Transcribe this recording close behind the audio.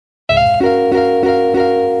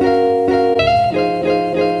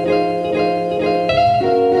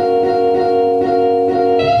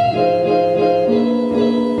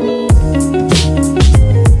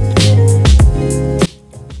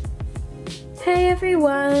Hey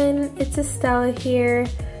everyone, it's Estella here.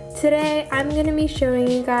 Today I'm going to be showing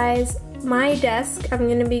you guys my desk. I'm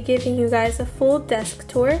going to be giving you guys a full desk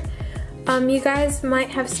tour. You guys might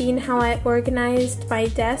have seen how I organized my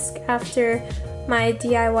desk after my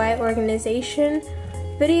DIY organization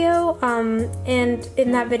video, and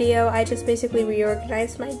in that video I just basically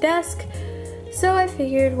reorganized my desk. So I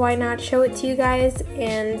figured why not show it to you guys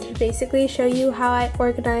and basically show you how I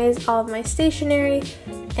organize all of my stationery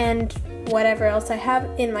and whatever else I have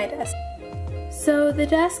in my desk. So the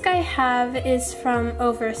desk I have is from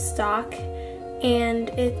Overstock, and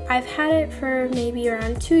I've had it for maybe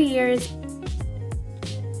around 2 years.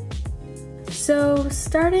 So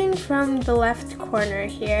starting from the left corner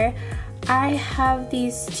here, I have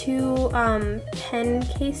these two pen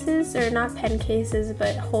cases, or not pen cases,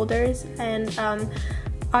 but holders, and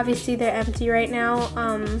obviously they're empty right now,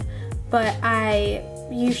 but I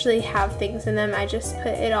usually have things in them. I just put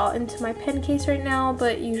it all into my pen case right now,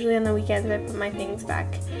 but usually on the weekends I put my things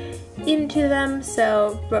back into them,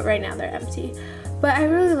 but right now they're empty. But I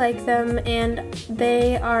really like them, and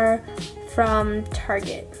they are from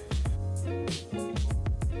Target.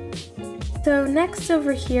 So next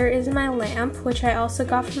over here is my lamp, which I also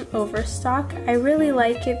got from Overstock. I really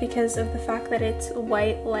like it because of the fact that it's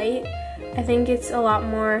white light. I think it's a lot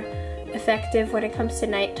more effective when it comes to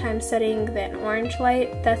nighttime setting than orange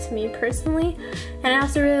light. That's me personally. And I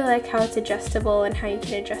also really like how it's adjustable and how you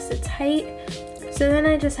can adjust its height. So then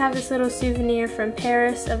I just have this little souvenir from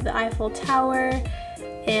Paris of the Eiffel Tower,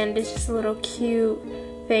 and it's just a little cute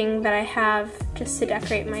thing that I have just to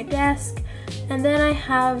decorate my desk. And then I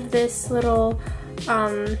have this little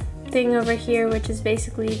thing over here, which is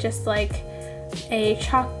basically just like a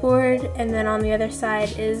chalkboard, and then on the other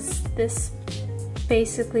side is this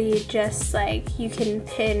basically just like you can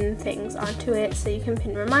pin things onto it, so you can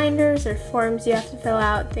pin reminders or forms you have to fill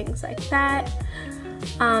out, things like that.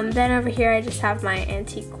 Then over here I just have my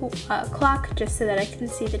antique clock just so that I can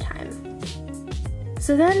see the time.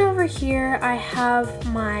 So then over here I have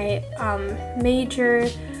my major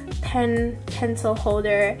pencil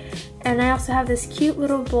holder, and I also have this cute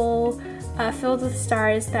little bowl filled with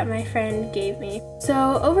stars that my friend gave me.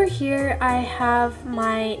 So over here I have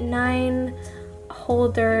my 9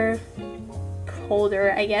 holder,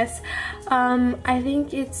 I guess. I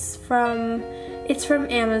think it's from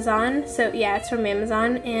Amazon. So yeah, it's from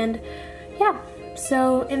Amazon, and yeah.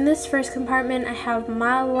 So in this first compartment I have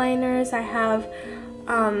mile liners, I have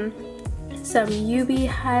some UV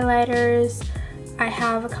highlighters, I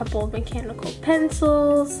have a couple of mechanical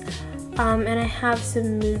pencils, and I have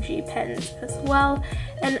some Muji pens as well.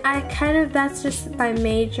 And that's just my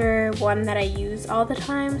major one that I use all the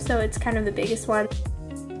time, so it's kind of the biggest one.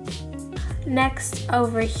 Next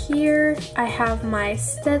over here I have my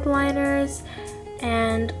Stedliners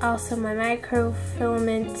and also my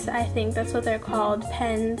microfilament, I think that's what they're called,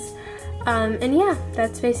 pens. And yeah,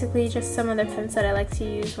 that's basically just some other pens that I like to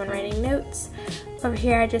use when writing notes. Over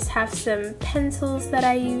here I just have some pencils that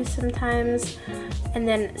I use sometimes, and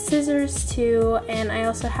then scissors too, and I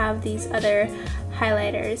also have these other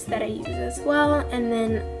highlighters that I use as well, and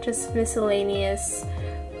then just miscellaneous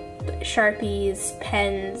Sharpies,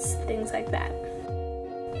 pens, things like that.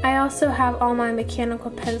 I also have all my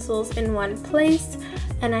mechanical pencils in one place,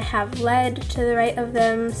 and I have lead to the right of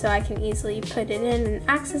them so I can easily put it in and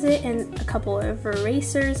access it, and a couple of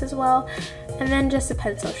erasers as well, and then just a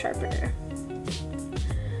pencil sharpener.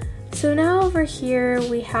 So now over here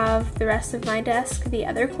we have the rest of my desk, the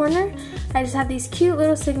other corner. I just have these cute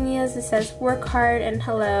little signias that says work hard and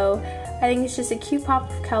hello. I think it's just a cute pop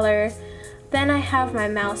of color. Then I have my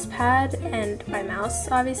mouse pad and my mouse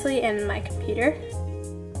obviously, and my computer.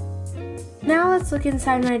 Now let's look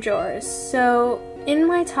inside my drawers. So in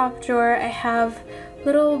my top drawer I have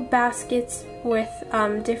little baskets with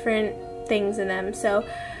different things in them. So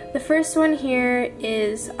the first one here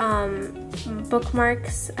is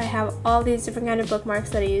bookmarks. I have all these different kind of bookmarks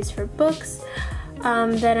that I use for books.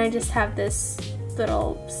 Then I just have this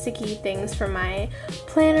little sticky things for my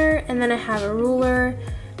planner, and then I have a ruler,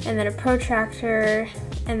 and then a protractor,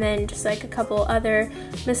 and then just like a couple other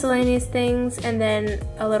miscellaneous things, and then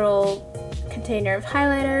a little container of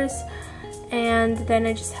highlighters. And then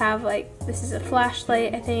I just have like, this is a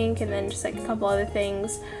flashlight I think, and then just like a couple other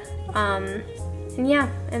things. And yeah,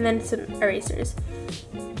 and then some erasers.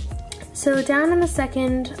 So down in the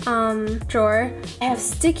second drawer, I have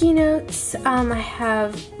sticky notes, I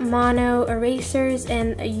have mono erasers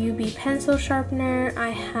and a UV pencil sharpener. I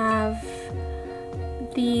have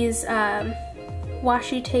these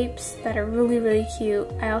washi tapes that are really, really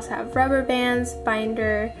cute. I also have rubber bands,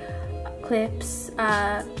 binder clips,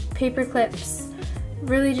 paper clips,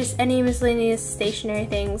 really just any miscellaneous stationery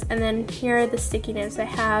things. And then here are the sticky notes I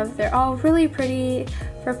have. They're all really pretty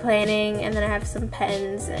for planning, and then I have some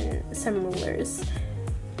pens and some rulers.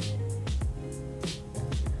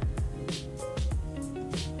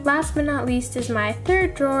 Last but not least is my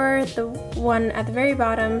third drawer, the one at the very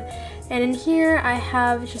bottom, and in here I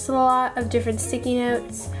have just a lot of different sticky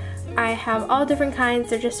notes. I have all different kinds.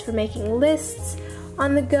 They're just for making lists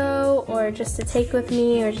on the go, or just to take with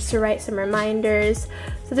me, or just to write some reminders.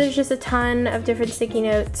 So there's just a ton of different sticky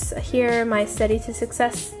notes. Here, my Steady to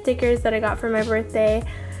Success stickers that I got for my birthday.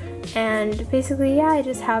 And basically, yeah, I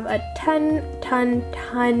just have a ton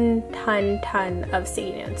of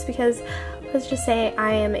sticky notes, because let's just say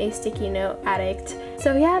I am a sticky note addict.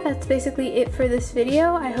 So yeah, that's basically it for this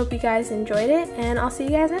video. I hope you guys enjoyed it, and I'll see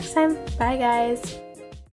you guys next time. Bye guys!